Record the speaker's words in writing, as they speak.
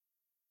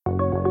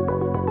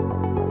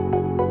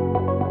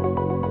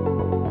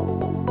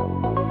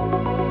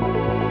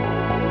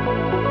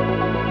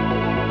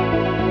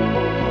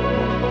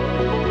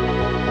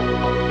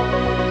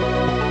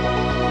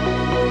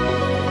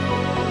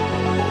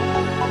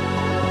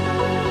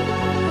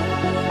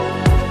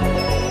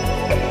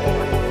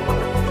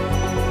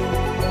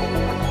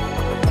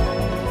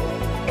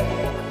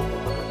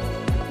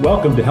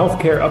Welcome to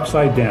Healthcare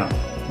Upside Down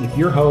with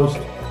your host,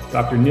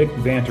 Dr. Nick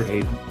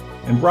Vanterhaden,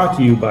 and brought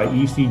to you by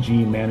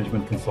ECG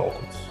Management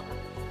Consultants.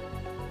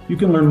 You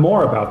can learn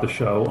more about the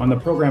show on the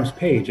program's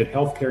page at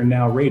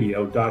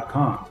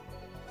healthcarenowradio.com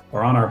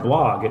or on our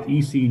blog at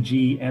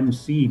ecgmc.com/HUD.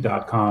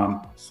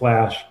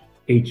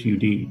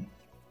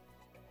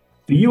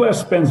 The U.S.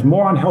 spends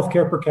more on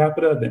healthcare per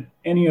capita than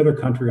any other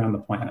country on the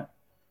planet.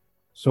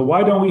 So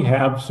why don't we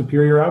have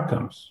superior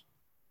outcomes?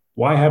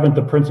 Why haven't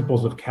the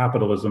principles of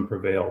capitalism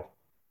prevailed?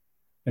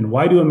 And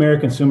why do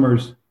American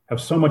consumers have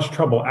so much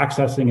trouble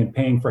accessing and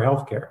paying for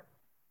healthcare?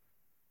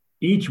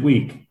 Each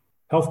week,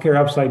 Healthcare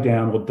Upside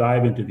Down will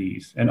dive into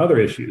these and other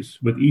issues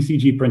with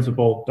ECG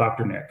principal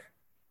Dr. Nick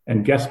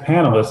and guest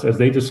panelists as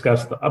they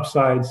discuss the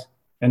upsides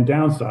and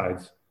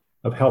downsides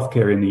of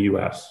healthcare in the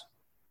US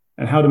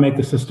and how to make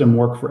the system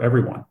work for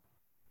everyone.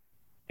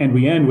 And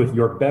we end with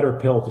your better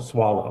pill to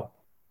swallow,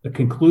 the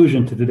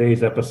conclusion to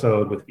today's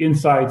episode with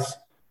insights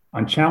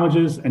on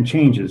challenges and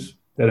changes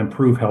that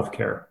improve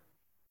healthcare.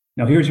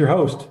 Now here's your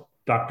host,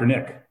 Dr.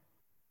 Nick.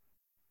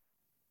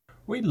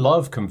 We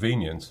love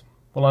convenience.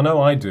 Well, I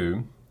know I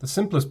do. The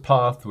simplest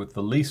path with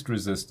the least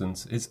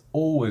resistance is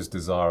always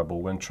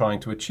desirable when trying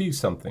to achieve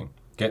something,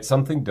 get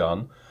something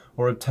done,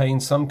 or obtain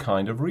some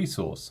kind of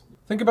resource.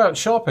 Think about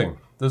shopping.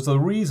 There's a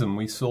reason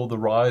we saw the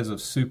rise of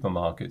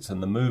supermarkets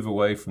and the move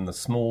away from the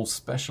small,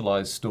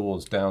 specialized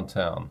stores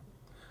downtown.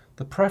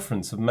 The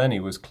preference of many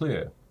was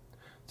clear.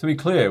 To be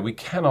clear, we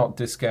cannot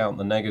discount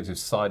the negative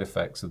side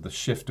effects of the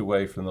shift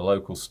away from the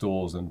local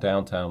stores and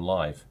downtown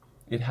life.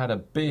 It had a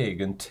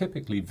big and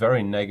typically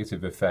very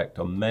negative effect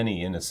on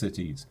many inner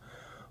cities.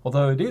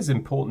 Although it is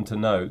important to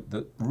note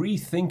that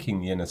rethinking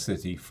the inner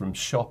city from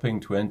shopping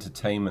to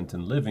entertainment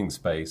and living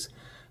space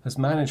has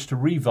managed to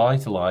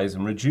revitalize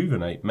and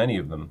rejuvenate many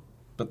of them.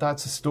 But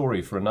that's a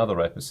story for another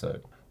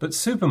episode. But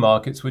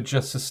supermarkets were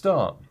just a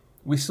start.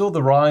 We saw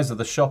the rise of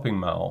the shopping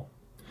mall.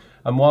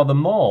 And while the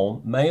mall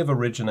may have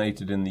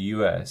originated in the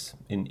US,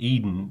 in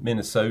Eden,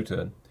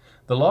 Minnesota,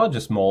 the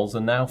largest malls are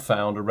now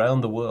found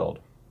around the world.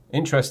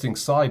 Interesting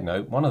side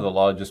note, one of the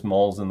largest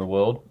malls in the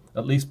world,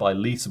 at least by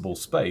leasable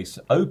space,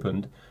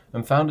 opened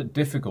and found it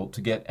difficult to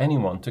get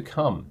anyone to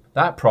come.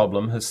 That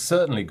problem has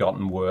certainly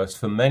gotten worse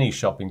for many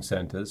shopping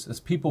centers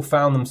as people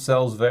found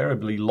themselves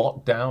variably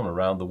locked down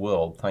around the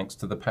world thanks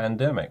to the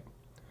pandemic.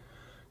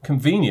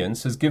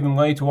 Convenience has given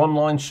way to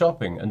online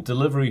shopping and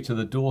delivery to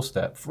the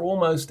doorstep for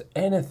almost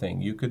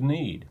anything you could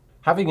need.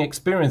 Having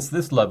experienced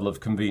this level of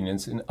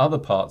convenience in other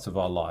parts of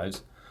our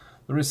lives,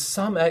 there is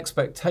some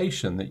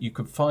expectation that you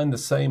could find the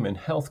same in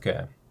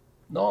healthcare.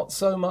 Not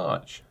so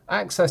much.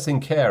 Accessing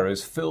care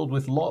is filled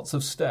with lots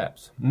of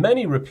steps,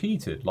 many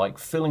repeated, like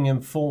filling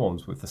in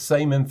forms with the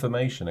same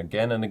information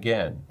again and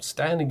again,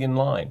 standing in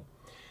line.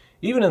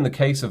 Even in the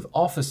case of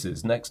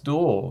offices next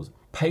door,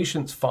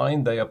 patients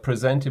find they are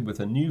presented with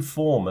a new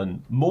form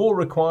and more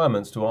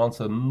requirements to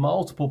answer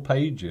multiple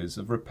pages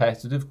of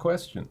repetitive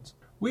questions.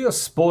 We are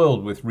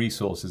spoiled with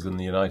resources in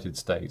the United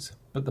States,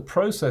 but the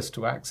process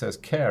to access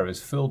care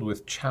is filled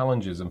with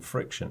challenges and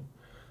friction.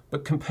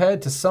 But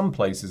compared to some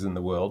places in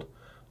the world,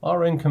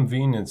 our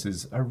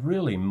inconveniences are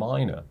really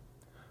minor.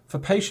 For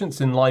patients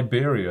in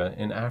Liberia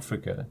in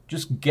Africa,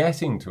 just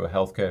getting to a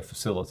healthcare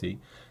facility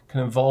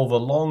can involve a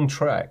long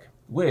trek,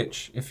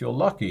 which, if you're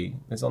lucky,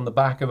 is on the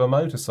back of a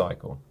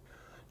motorcycle.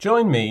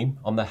 Join me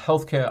on the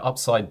Healthcare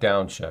Upside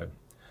Down show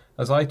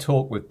as I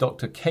talk with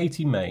Dr.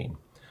 Katie Main,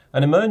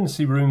 an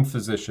emergency room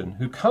physician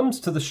who comes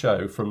to the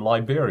show from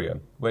Liberia,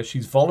 where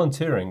she's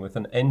volunteering with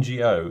an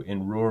NGO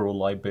in rural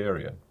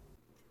Liberia.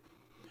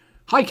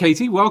 Hi,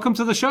 Katie. Welcome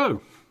to the show.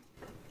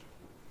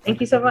 Thank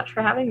you so much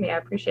for having me. I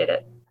appreciate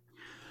it.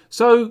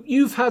 So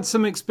you've had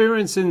some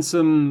experience in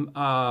some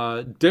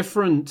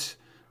different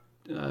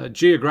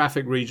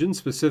geographic regions,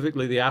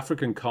 specifically the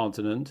African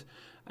continent.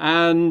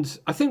 And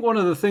I think one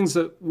of the things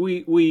that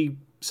we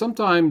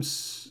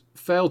sometimes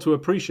fail to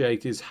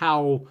appreciate is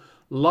how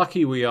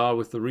lucky we are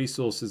with the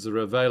resources that are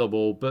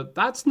available. But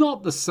that's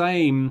not the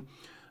same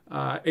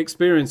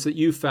experience that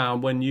you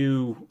found when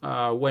you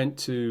went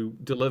to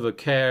deliver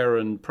care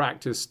and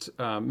practiced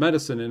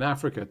medicine in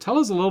Africa. Tell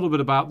us a little bit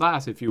about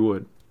that, if you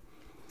would.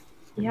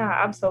 Yeah,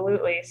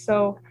 absolutely.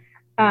 So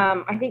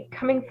I think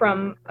coming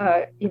from,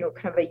 kind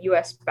of a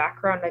U.S.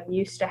 background, I'm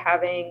used to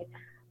having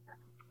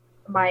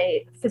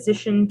my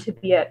physician to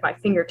be at my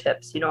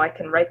fingertips. I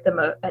can write them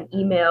an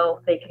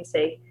email. They can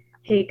say,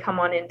 hey, come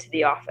on into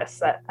the office.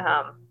 That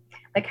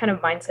kind of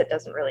mindset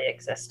doesn't really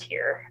exist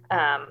here.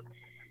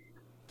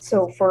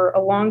 So for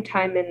a long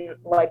time in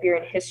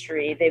Liberian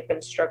history, they've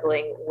been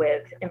struggling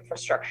with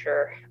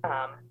infrastructure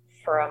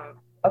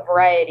from a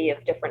variety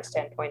of different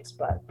standpoints,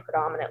 but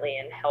predominantly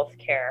in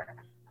healthcare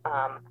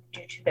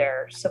due to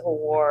their civil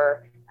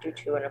war, due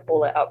to an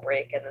Ebola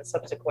outbreak, and then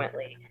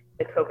subsequently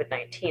the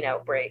COVID-19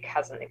 outbreak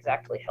hasn't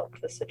exactly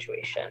helped the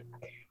situation.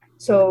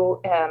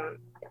 So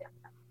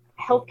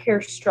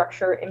healthcare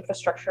structure,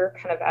 infrastructure,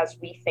 kind of as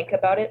we think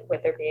about it,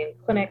 whether being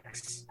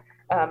clinics,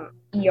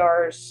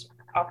 ERs,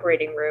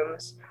 operating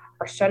rooms,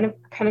 are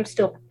kind of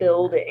still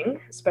building,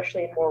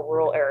 especially in more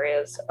rural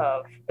areas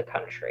of the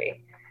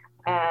country.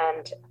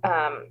 And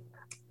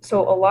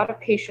so a lot of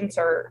patients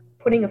are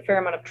putting a fair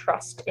amount of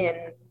trust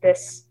in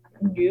this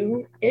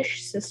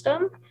new-ish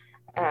system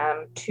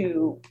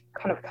to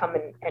kind of come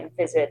and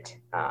visit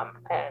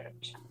and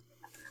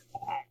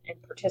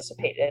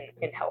participate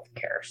in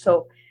healthcare.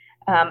 So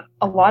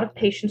a lot of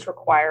patients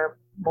require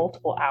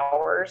multiple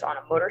hours on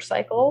a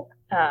motorcycle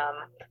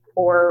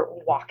or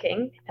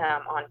walking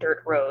on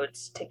dirt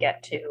roads to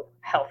get to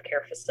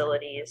healthcare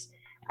facilities.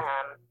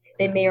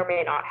 They may or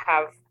may not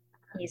have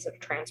ease of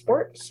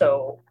transport,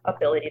 so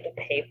ability to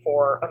pay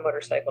for a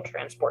motorcycle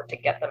transport to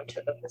get them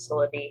to the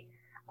facility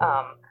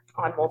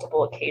on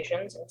multiple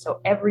occasions. And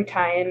so every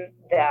time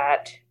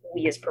that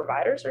we as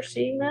providers are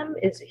seeing them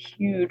is a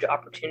huge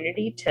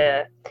opportunity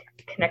to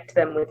connect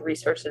them with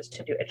resources,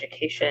 to do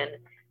education,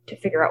 to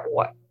figure out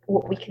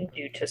what we can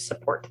do to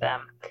support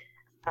them.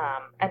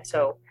 And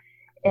so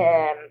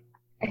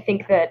I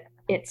think that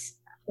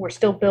we're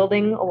still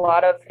building a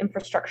lot of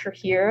infrastructure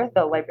here.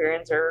 The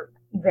librarians are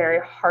very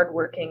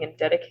hardworking and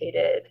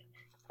dedicated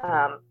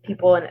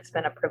people, and it's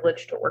been a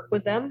privilege to work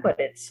with them, but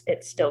it's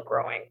still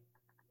growing.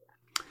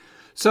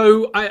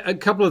 So a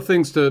couple of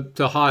things to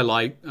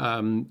highlight,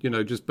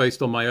 just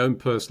based on my own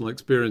personal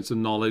experience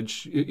and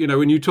knowledge.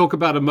 When you talk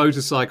about a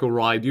motorcycle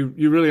ride,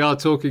 you really are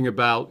talking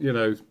about,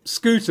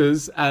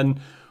 scooters. And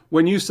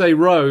when you say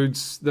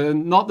roads, they're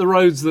not the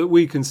roads that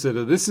we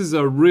consider. This is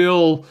a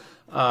real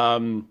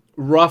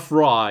rough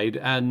ride.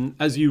 And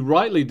as you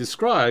rightly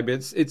describe,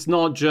 it's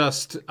not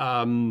just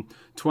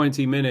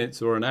 20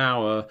 minutes or an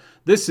hour.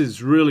 This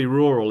is really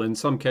rural. In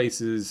some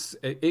cases,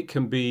 it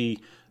can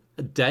be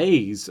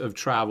days of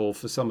travel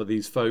for some of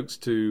these folks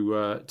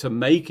to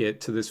make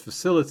it to this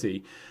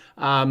facility.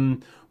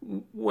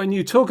 When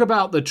you talk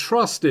about the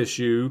trust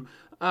issue,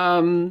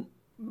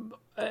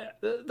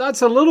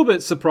 that's a little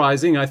bit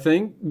surprising, I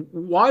think.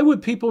 Why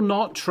would people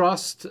not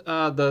trust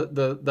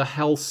the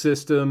health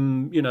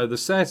system, the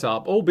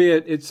setup,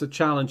 albeit it's a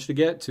challenge to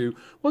get to?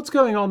 What's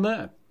going on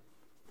there?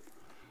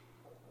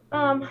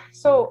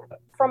 So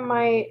from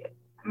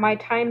my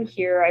time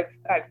here,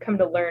 I've come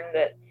to learn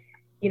that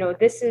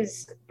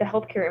the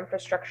healthcare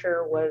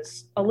infrastructure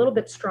was a little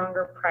bit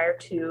stronger prior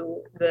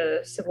to the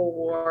Civil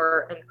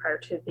War and prior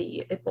to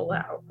the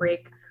Ebola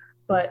outbreak,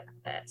 but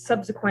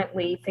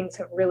subsequently things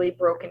have really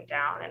broken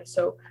down. And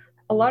so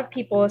a lot of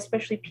people,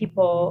 especially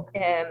people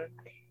in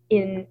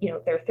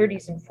their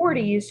 30s and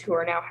 40s who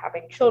are now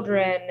having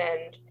children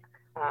and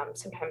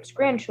sometimes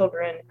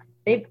grandchildren,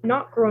 they've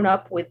not grown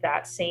up with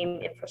that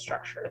same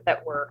infrastructure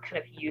that we're kind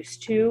of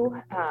used to.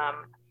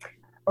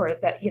 Or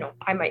that,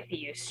 I might be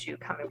used to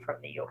coming from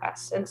the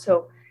US. And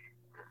so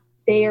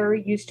they are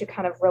used to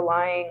kind of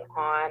relying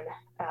on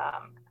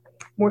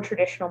more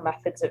traditional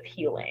methods of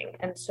healing.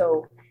 And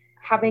so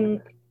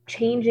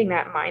changing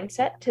that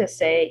mindset to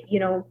say,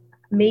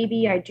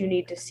 maybe I do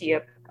need to see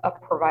a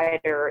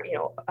provider,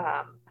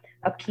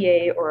 a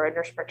PA or a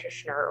nurse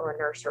practitioner or a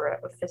nurse or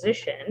a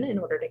physician in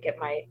order to get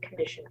my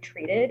condition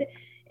treated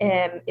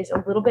is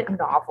a little bit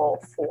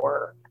novel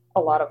for a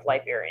lot of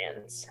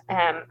librarians.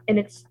 And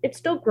it's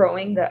still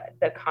growing,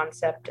 the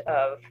concept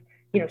of,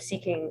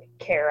 seeking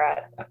care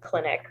at a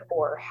clinic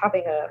or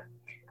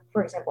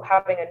for example,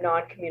 having a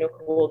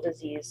non-communicable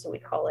disease, so we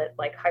call it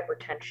like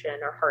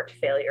hypertension or heart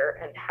failure,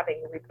 and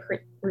having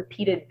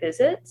repeated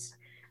visits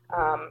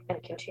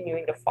and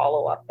continuing to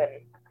follow up and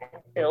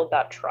build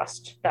that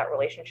trust, that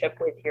relationship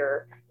with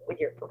your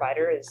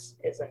provider is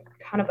a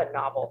kind of a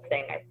novel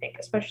thing, I think,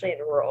 especially in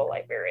rural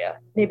Liberia.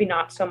 Maybe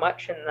not so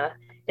much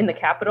in the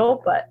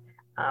capital, but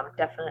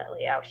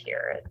definitely out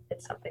here,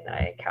 it's something that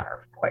I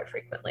encounter quite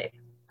frequently.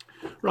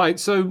 Right.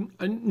 So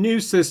a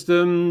new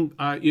system,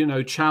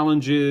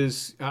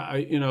 challenges, a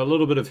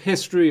little bit of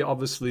history,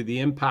 obviously the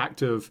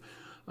impact of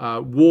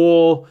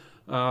war,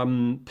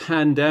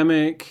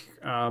 pandemic,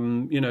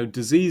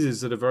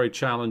 diseases that are very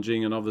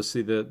challenging, and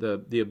obviously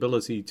the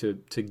ability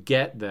to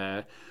get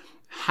there.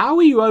 How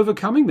are you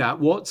overcoming that?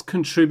 What's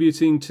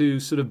contributing to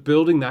sort of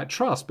building that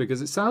trust?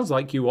 Because it sounds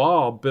like you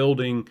are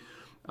building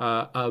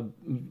a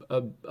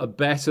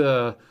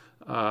better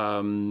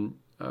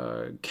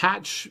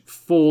catch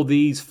for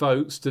these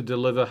folks to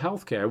deliver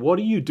healthcare. What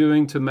are you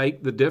doing to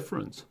make the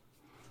difference?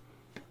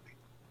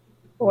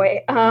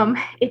 Boy,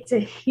 it's a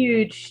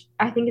huge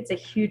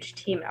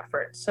team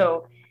effort.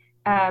 So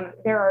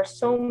there are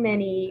so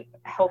many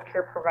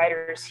healthcare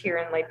providers here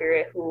in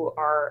Liberia who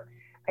are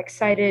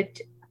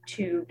excited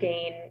to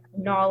gain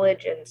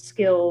knowledge and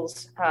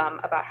skills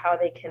about how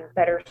they can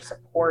better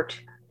support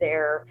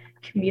their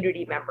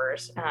community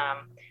members.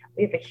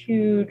 We have a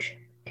huge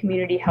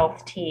community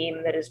health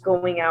team that is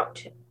going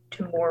out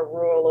to more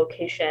rural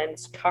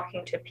locations,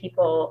 talking to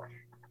people,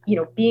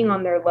 being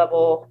on their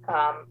level,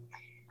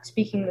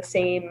 speaking the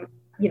same,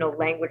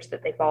 language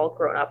that they've all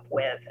grown up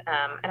with.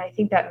 And I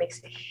think that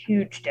makes a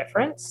huge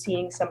difference,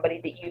 seeing somebody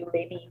that you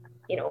maybe,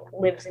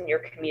 lives in your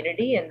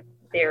community and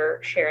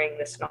they're sharing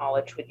this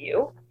knowledge with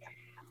you.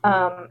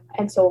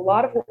 And so a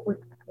lot of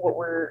what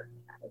we're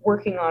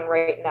working on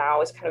right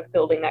now is kind of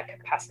building that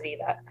capacity,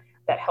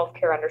 that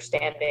healthcare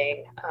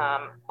understanding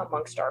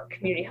amongst our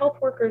community health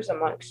workers,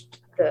 amongst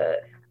the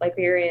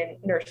Liberian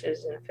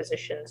nurses and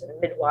physicians and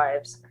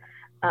midwives.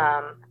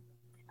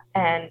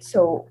 And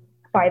so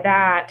by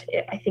that,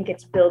 I think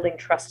it's building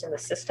trust in the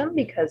system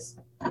because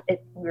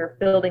we're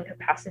building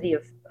capacity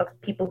of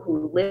people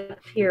who live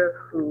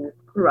here, who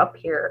grew up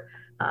here,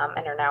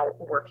 and are now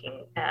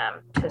working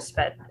to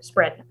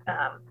spread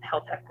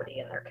health equity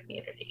in their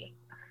community.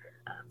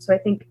 So I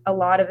think a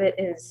lot of it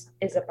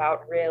is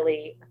about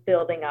really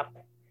building up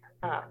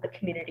the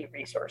community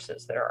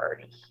resources that are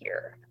already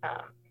here,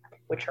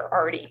 which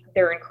are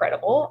they're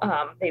incredible.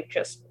 They've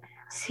just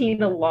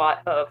seen a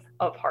lot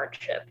of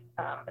hardship,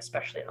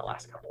 especially in the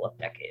last couple of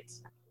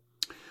decades.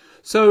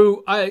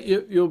 So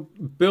you're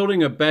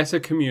building a better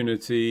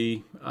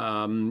community.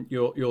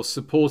 You're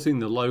supporting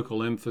the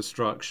local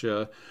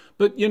infrastructure.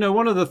 But,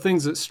 one of the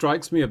things that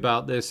strikes me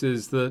about this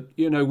is that,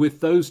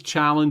 with those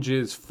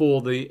challenges for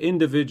the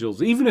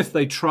individuals, even if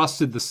they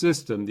trusted the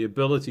system, the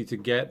ability to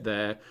get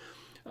there,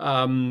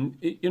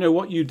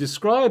 what you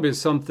describe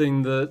is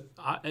something that,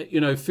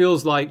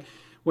 feels like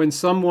when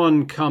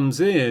someone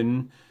comes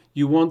in,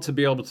 you want to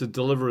be able to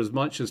deliver as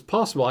much as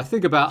possible. I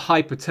think about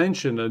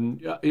hypertension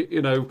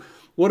and,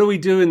 what do we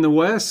do in the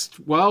West?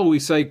 Well, we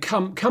say,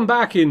 come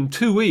back in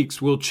 2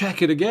 weeks, we'll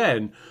check it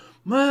again.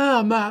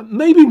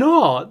 Maybe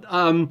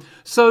not.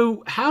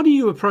 So how do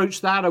you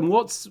approach that? And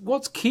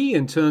what's key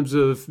in terms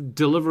of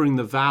delivering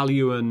the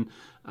value and,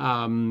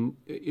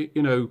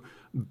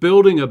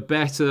 building a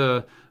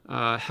better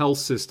health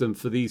system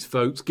for these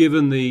folks,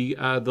 given the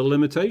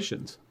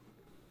limitations?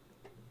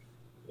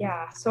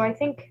 Yeah, so I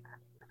think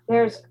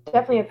there's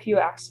definitely a few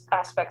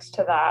aspects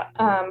to that.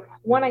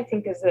 One, I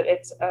think, is that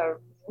it's a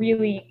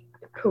really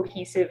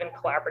cohesive and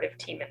collaborative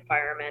team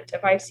environment.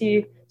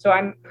 So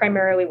I'm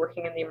primarily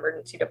working in the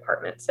emergency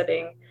department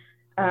setting,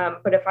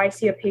 but if I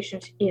see a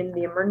patient in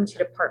the emergency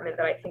department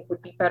that I think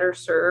would be better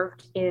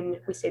served in,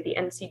 we say, the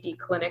NCD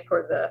clinic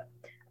or the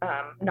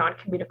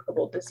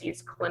non-communicable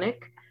disease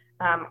clinic,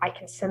 I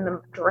can send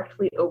them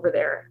directly over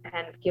there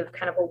and give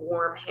kind of a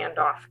warm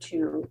handoff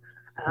to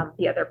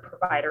the other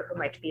provider who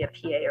might be a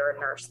PA or a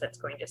nurse that's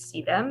going to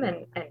see them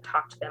and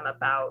talk to them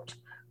about,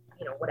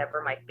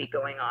 whatever might be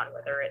going on,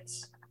 whether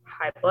it's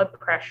high blood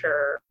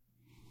pressure,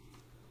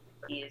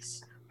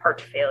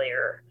 heart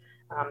failure,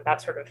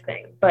 that sort of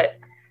thing. But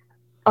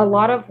a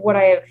lot of what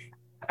I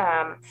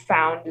have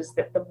found is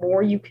that the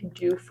more you can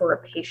do for a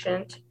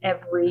patient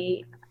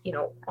every,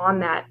 on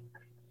that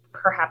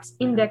perhaps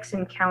index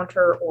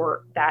encounter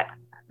or that,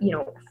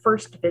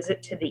 first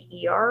visit to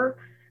the ER,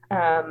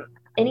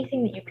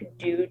 anything that you can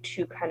do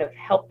to kind of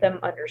help them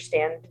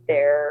understand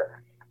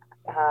their,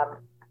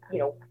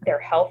 their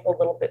health a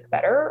little bit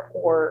better,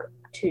 or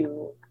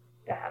to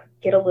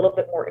get a little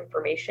bit more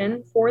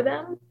information for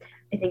them,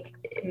 I think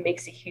it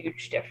makes a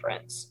huge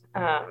difference.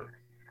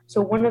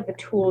 So one of the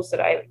tools that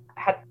I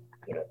had,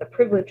 the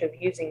privilege of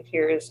using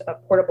here is a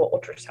portable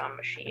ultrasound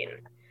machine.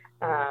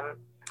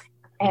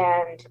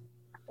 And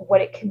what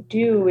it can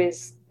do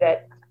is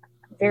that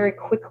very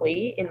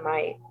quickly in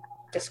my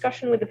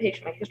discussion with the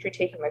patient, my history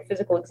taking, my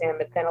physical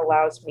exam, it then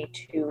allows me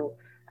to,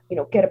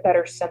 get a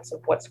better sense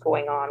of what's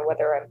going on,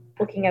 whether I'm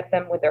looking at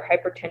them with their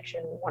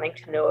hypertension, wanting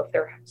to know if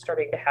they're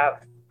starting to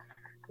have,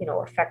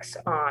 effects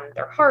on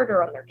their heart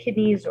or on their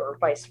kidneys or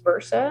vice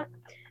versa.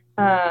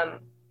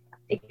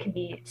 It can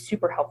be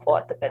super helpful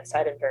at the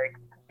bedside and very,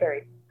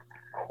 very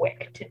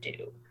quick to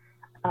do.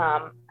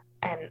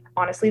 And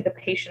honestly, the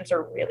patients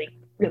are really,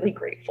 really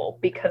grateful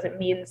because it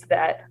means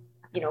that,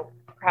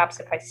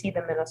 perhaps if I see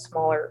them in a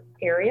smaller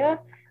area,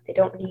 they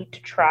don't need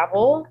to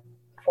travel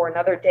for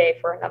another day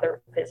for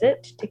another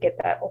visit to get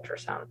that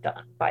ultrasound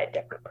done by a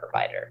different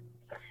provider.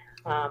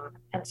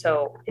 And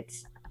so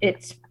it's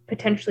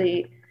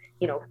potentially,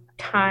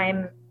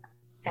 time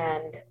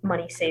and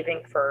money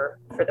saving for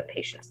the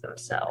patients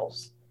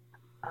themselves.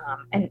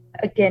 And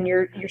again,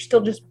 you're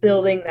still just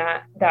building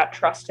that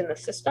trust in the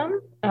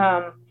system.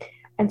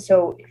 And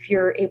so if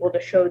you're able to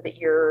show that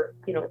you're,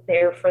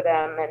 there for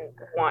them and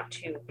want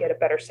to get a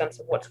better sense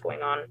of what's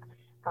going on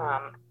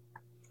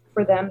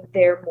for them,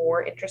 they're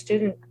more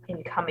interested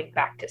in coming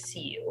back to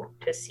see you,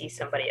 to see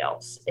somebody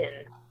else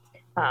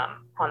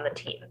on the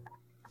team.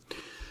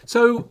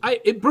 So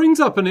it brings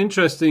up an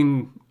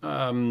interesting,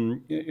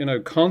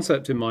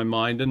 concept in my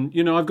mind.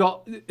 And, I've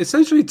got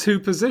essentially two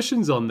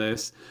positions on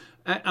this.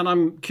 And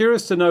I'm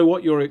curious to know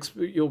what your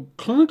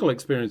clinical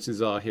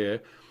experiences are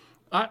here.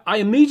 I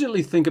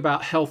immediately think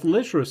about health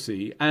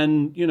literacy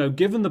and,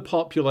 given the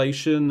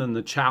population and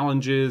the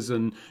challenges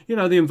and,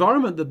 the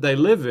environment that they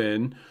live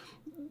in,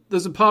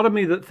 there's a part of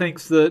me that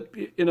thinks that,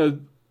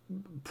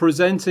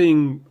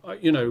 presenting,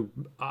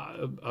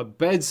 a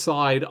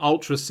bedside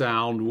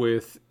ultrasound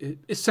with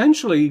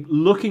essentially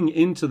looking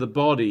into the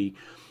body,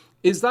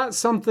 is that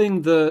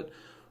something that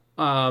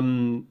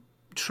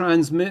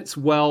transmits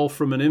well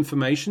from an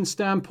information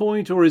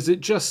standpoint, or is it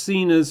just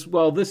seen as,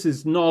 well, this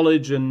is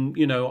knowledge and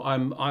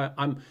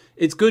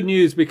it's good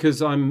news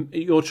because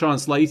you're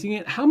translating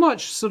it? How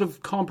much sort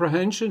of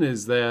comprehension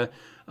is there,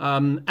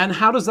 and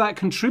how does that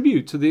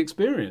contribute to the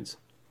experience?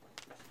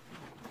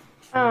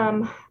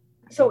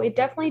 So it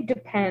definitely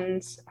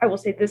depends. I will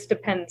say this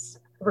depends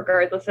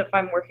regardless if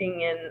I'm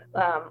working in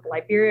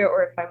Liberia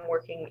or if I'm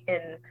working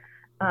in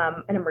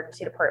an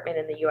emergency department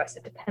in the US.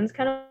 It depends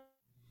kind of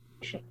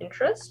patient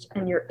interest,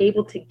 and you're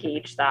able to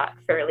gauge that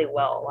fairly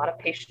well. A lot of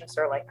patients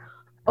are like,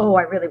 "Oh,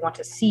 I really want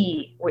to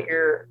see what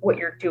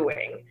you're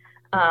doing."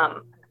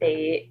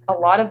 A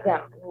lot of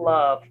them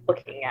love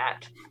looking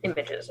at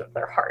images of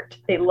their heart.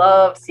 They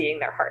love seeing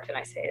their heart, and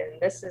I say, and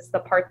this is the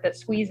part that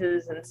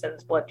squeezes and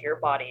sends blood to your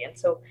body. And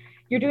so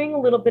you're doing a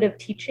little bit of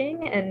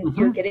teaching, and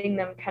you're getting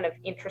them kind of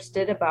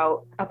interested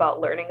about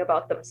learning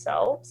about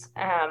themselves.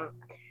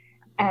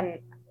 And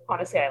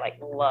honestly, I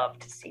love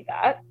to see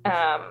that.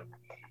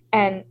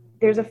 And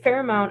there's a fair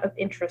amount of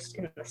interest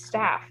in the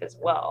staff as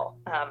well.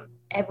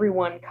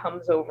 Everyone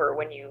comes over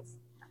when you've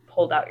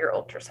pulled out your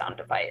ultrasound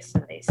device,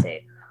 and they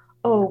say,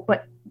 "Oh,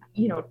 but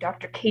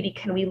Dr. Katie,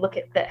 can we look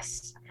at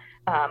this?"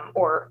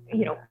 Or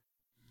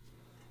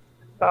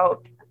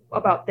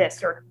about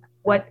this, or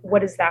what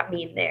does that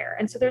mean there?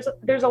 And so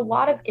there's a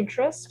lot of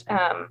interest,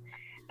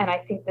 and I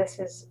think this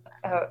is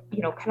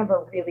kind of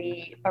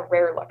a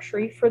rare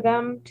luxury for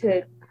them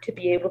to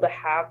be able to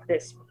have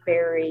this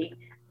very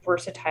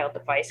versatile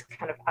device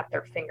kind of at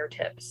their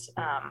fingertips.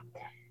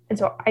 And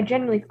so I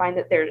generally find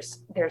that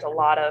there's a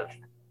lot of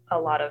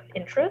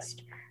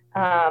interest,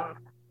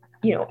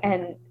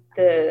 and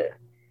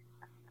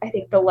I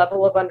think the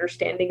level of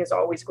understanding is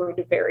always going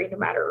to vary no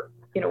matter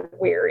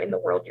where in the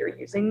world you're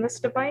using this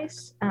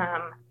device.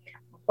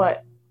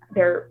 But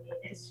there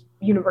has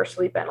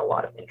universally been a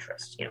lot of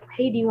interest.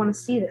 Hey, do you want to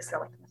see this? They're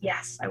like,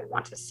 yes, I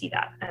want to see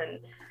that. And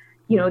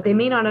they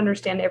may not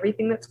understand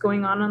everything that's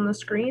going on the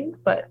screen,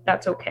 but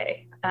that's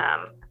okay.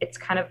 It's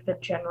kind of the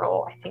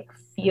general, I think,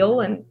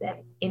 feel and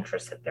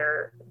interest that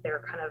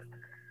they're kind of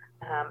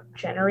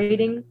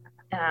generating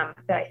that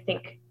I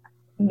think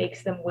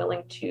makes them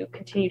willing to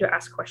continue to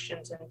ask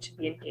questions and to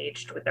be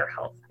engaged with their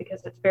health,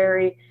 because it's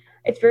very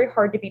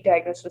hard to be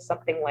diagnosed with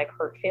something like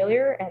heart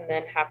failure and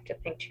then have to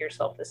think to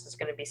yourself, this is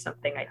going to be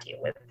something I deal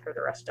with for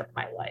the rest of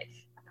my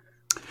life.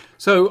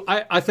 So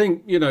I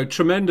think,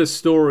 tremendous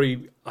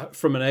story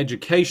from an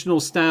educational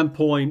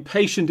standpoint,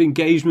 patient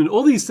engagement,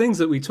 all these things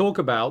that we talk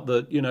about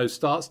that,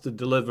 starts to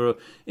deliver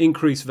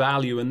increased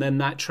value. And then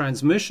that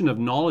transmission of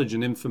knowledge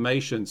and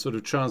information, sort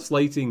of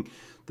translating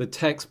the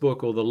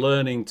textbook or the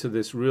learning to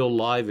this real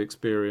live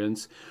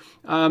experience.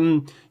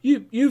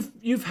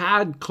 You've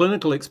had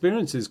clinical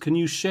experiences. Can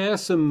you share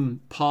some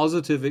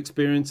positive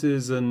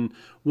experiences and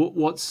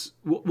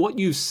what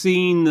you've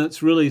seen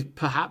that's really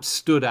perhaps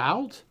stood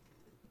out?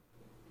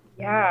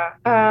 Yeah.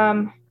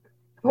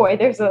 Boy,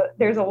 there's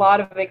a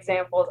lot of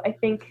examples. I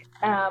think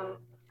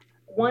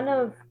one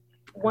of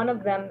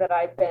them that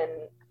I've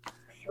been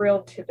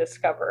thrilled to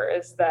discover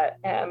is that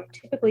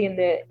typically in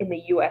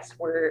the US,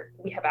 where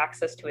we have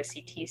access to a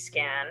CT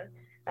scan.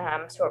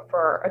 So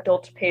for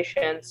adult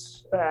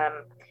patients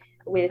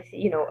with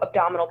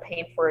abdominal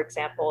pain, for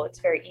example, it's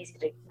very easy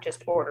to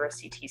just order a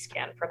CT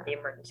scan from the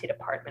emergency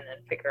department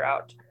and figure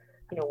out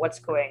what's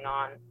going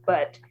on.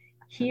 But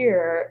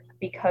here,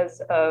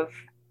 because of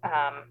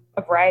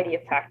a variety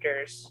of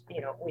factors,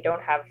 we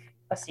don't have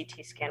a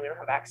CT scan, we don't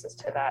have access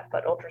to that,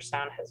 but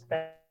ultrasound has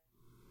been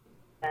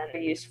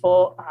very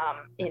useful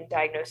in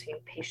diagnosing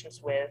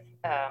patients with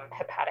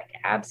hepatic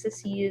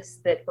abscesses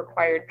that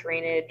require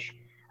drainage,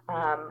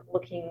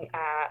 looking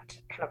at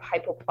kind of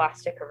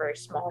hypoplastic or very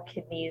small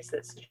kidneys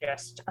that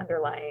suggest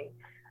underlying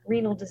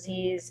renal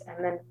disease,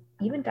 and then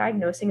even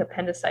diagnosing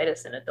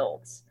appendicitis in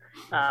adults,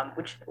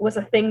 which was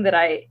a thing that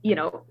I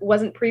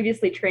wasn't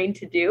previously trained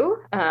to do.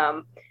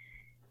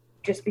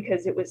 Just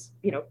because it was,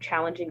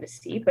 challenging to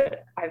see,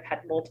 but I've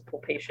had multiple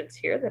patients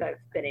here that I've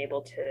been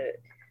able to,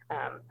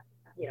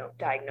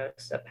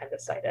 diagnose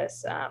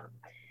appendicitis.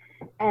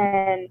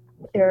 And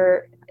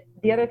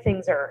the other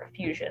things are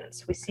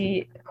effusions. We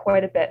see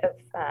quite a bit of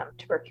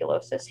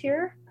tuberculosis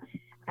here,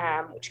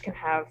 which can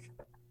have,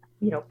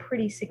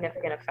 pretty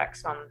significant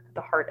effects on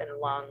the heart and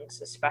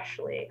lungs,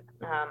 especially.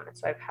 And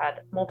so I've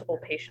had multiple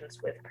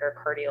patients with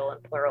pericardial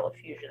and pleural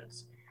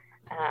effusions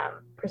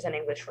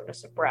presenting with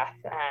shortness of breath,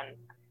 and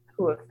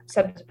who have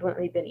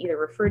subsequently been either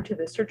referred to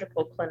the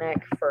surgical clinic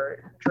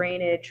for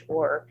drainage,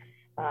 or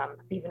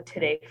even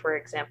today, for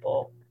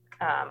example,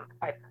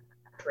 I've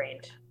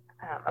drained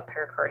a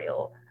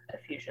pericardial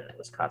effusion that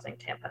was causing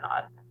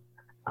tamponade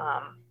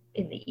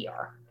in the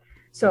ER.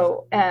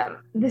 So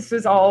this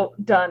was all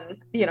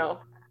done,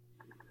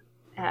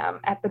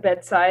 at the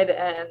bedside,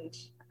 and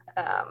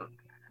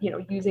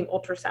using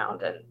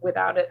ultrasound, and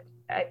without it,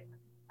 I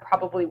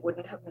probably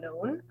wouldn't have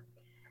known.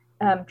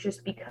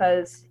 Just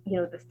because,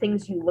 the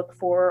things you look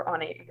for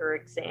on your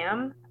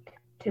exam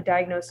to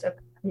diagnose a,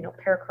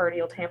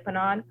 pericardial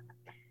tamponade,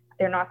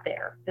 they're not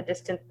there. The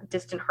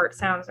distant heart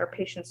sounds, our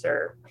patients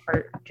are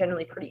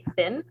generally pretty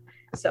thin,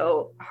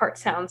 so heart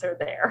sounds are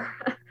there.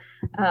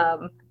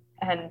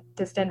 And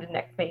distended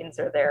neck veins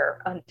are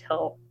there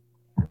until,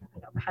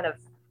 kind of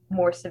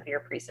more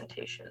severe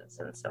presentations.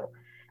 And so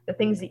the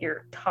things that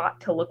you're taught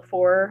to look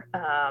for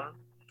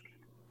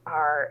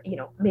are,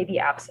 maybe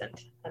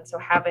absent. And so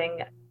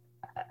having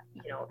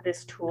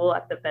this tool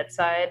at the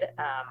bedside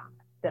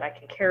that I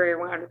can carry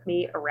around with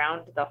me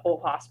around the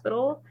whole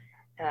hospital,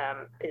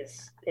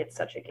 it's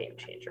such a game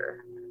changer.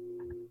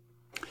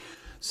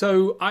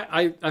 So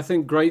I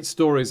think great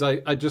stories.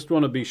 I just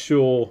want to be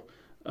sure,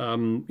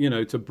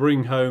 to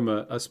bring home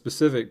a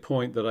specific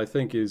point that I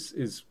think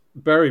is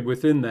buried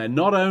within there.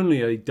 Not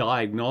only a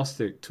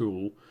diagnostic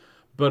tool,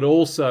 but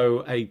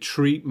also a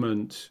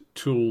treatment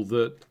tool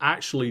that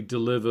actually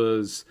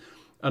delivers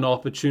an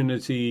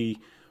opportunity.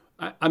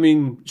 I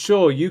mean,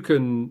 sure, you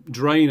can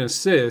drain a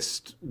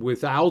cyst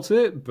without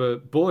it,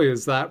 but boy,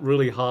 is that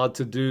really hard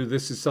to do.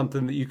 This is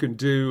something that you can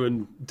do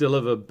and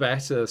deliver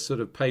better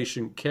sort of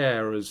patient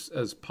care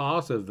as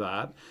part of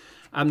that.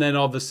 And then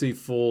obviously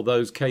for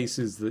those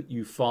cases that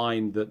you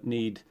find that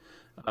need,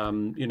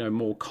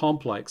 more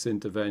complex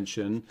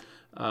intervention,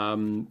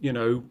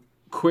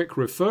 quick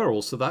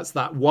referral. So that's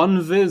that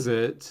one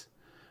visit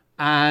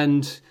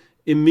and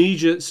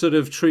immediate sort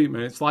of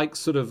treatment. It's like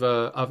sort of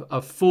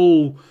a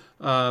full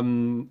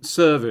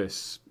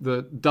service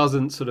that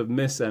doesn't sort of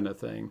miss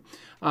anything.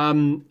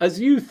 As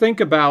you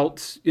think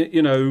about,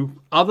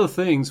 other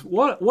things,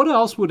 what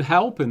else would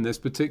help in this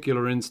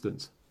particular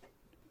instance?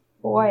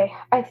 Boy,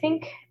 I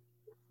think,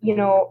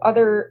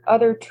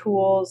 other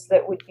tools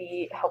that would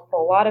be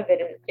helpful. A lot of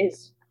it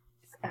is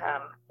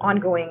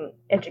ongoing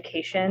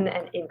education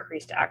and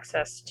increased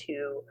access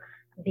to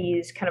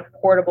these kind of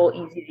portable,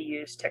 easy to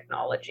use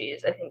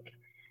technologies. I think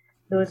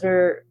those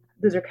are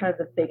kind of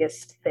the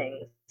biggest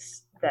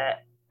things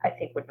that I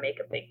think would make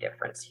a big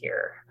difference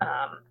here.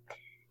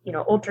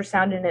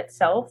 Ultrasound in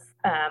itself,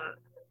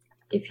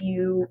 if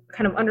you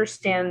kind of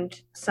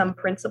understand some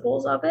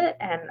principles of it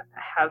and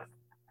have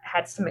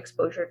had some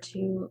exposure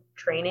to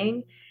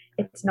training,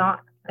 it's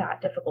not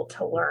that difficult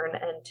to learn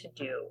and to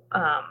do.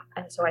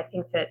 And so I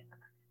think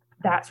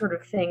that sort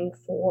of thing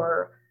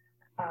for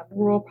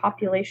rural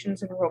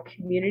populations and rural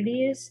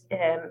communities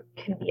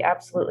can be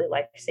absolutely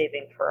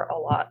life-saving for a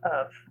lot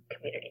of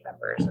community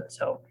members. And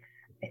so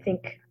I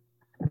think,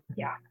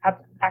 have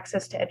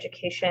access to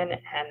education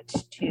and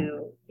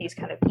to these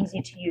kind of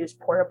easy-to-use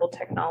portable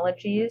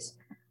technologies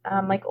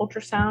like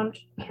ultrasound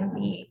can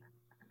be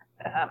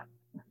a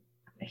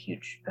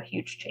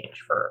huge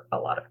change for a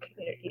lot of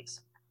communities.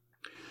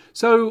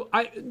 So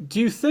do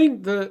you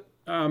think that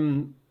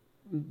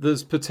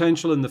there's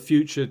potential in the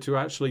future to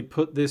actually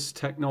put these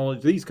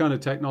kind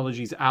of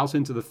technologies out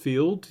into the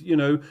field,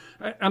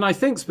 and I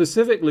think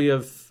specifically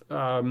of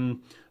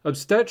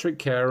obstetric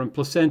care and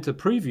placenta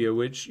previa,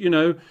 which,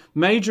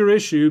 major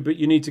issue, but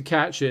you need to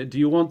catch it. Do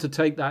you want to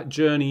take that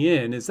journey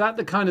in? Is that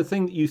the kind of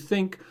thing that you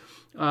think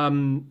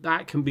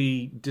that can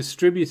be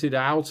distributed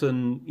out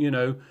and,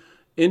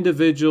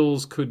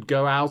 individuals could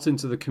go out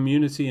into the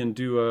community and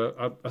do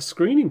a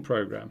screening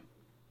program?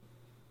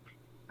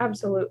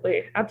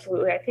 Absolutely. I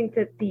think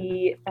that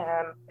the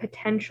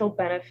potential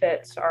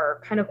benefits are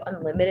kind of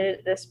unlimited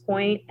at this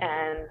point,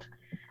 and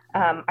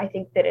I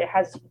think that it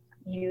has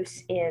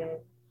use in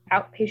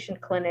outpatient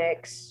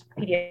clinics,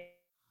 pediatric,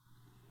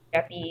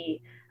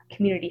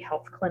 community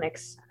health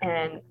clinics,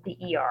 and the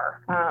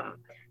ER.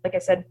 Like I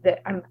said,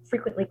 that I'm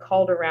frequently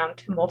called around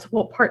to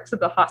multiple parts of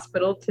the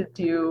hospital to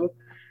do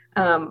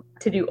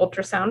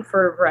ultrasound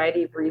for a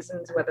variety of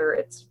reasons, whether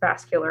it's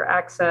vascular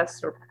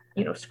access or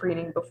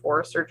screening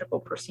before a surgical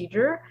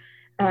procedure.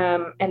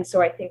 And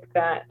so I think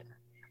that,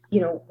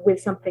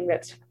 with something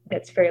that's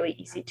fairly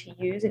easy to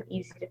use and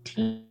easy to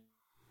teach,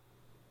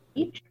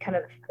 kind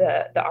of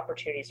the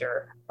opportunities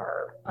are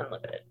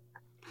unlimited.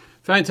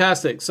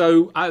 Fantastic.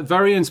 So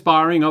very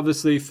inspiring,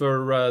 obviously,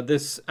 for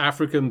this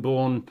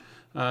African-born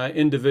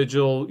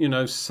individual.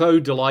 So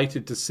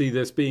delighted to see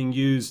this being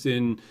used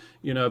in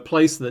a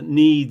place that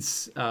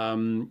needs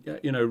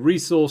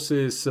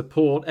resources,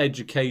 support,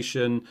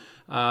 education.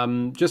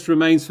 Just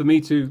remains for me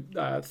to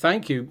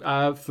thank you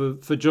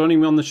for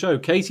joining me on the show.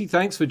 Katie,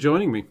 thanks for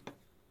joining me.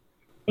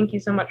 Thank you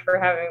so much for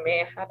having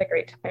me. I had a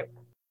great time.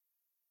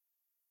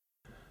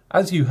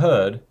 As you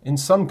heard, in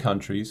some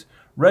countries,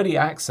 ready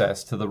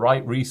access to the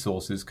right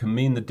resources can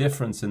mean the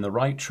difference in the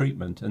right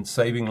treatment and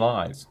saving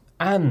lives,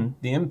 and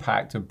the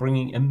impact of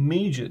bringing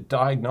immediate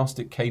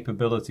diagnostic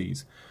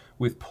capabilities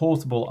with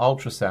portable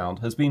ultrasound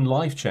has been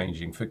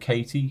life-changing for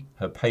Katie,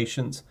 her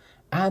patients,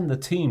 and the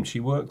team she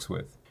works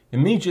with.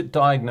 Immediate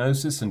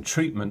diagnosis and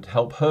treatment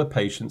help her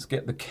patients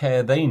get the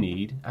care they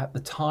need at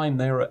the time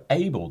they are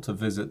able to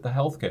visit the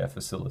healthcare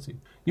facility.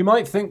 You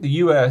might think the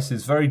US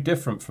is very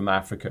different from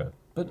Africa,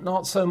 but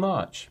not so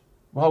much.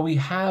 While we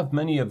have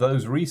many of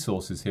those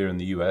resources here in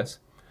the US,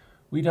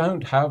 we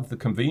don't have the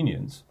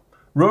convenience.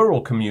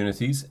 Rural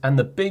communities and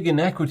the big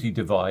inequity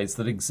divides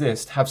that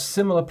exist have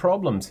similar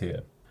problems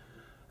here.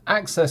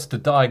 Access to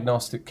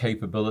diagnostic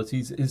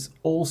capabilities is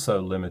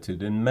also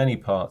limited in many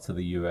parts of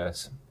the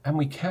US, and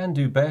we can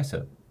do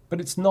better.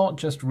 But it's not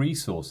just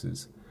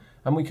resources,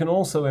 and we can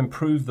also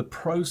improve the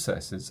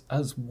processes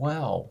as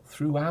well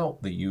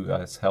throughout the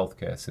US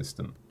healthcare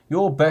system.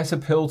 Your better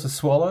pill to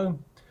swallow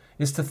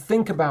is to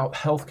think about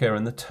healthcare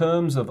in the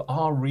terms of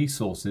our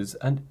resources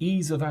and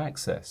ease of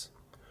access.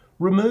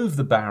 Remove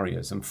the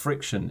barriers and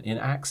friction in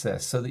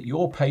access so that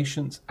your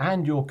patients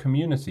and your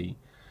community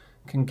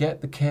can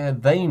get the care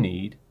they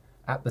need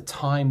at the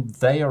time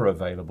they are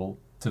available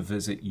to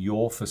visit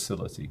your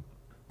facility.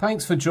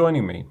 Thanks for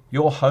joining me,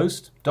 your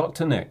host,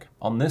 Dr. Nick,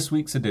 on this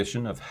week's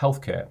edition of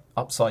Healthcare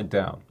Upside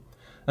Down.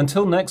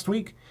 Until next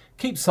week,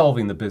 keep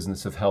solving the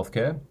business of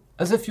healthcare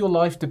as if your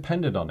life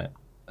depended on it,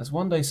 as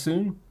one day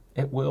soon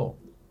it will.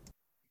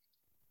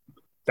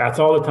 That's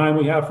all the time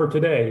we have for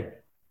today.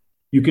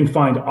 You can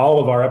find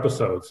all of our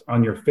episodes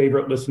on your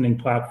favorite listening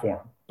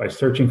platform by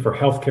searching for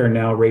Healthcare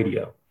Now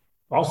Radio.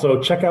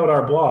 Also, check out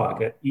our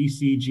blog at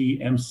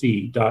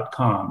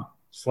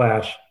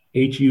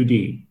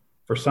ecgmc.com/HUD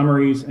for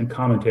summaries and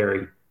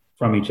commentary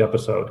from each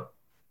episode.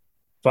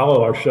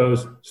 Follow our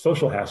show's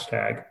social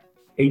hashtag,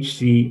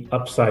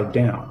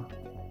 HCUpsideDown.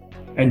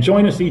 And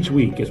join us each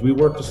week as we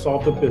work to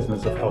solve the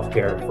business of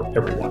healthcare for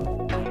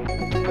everyone.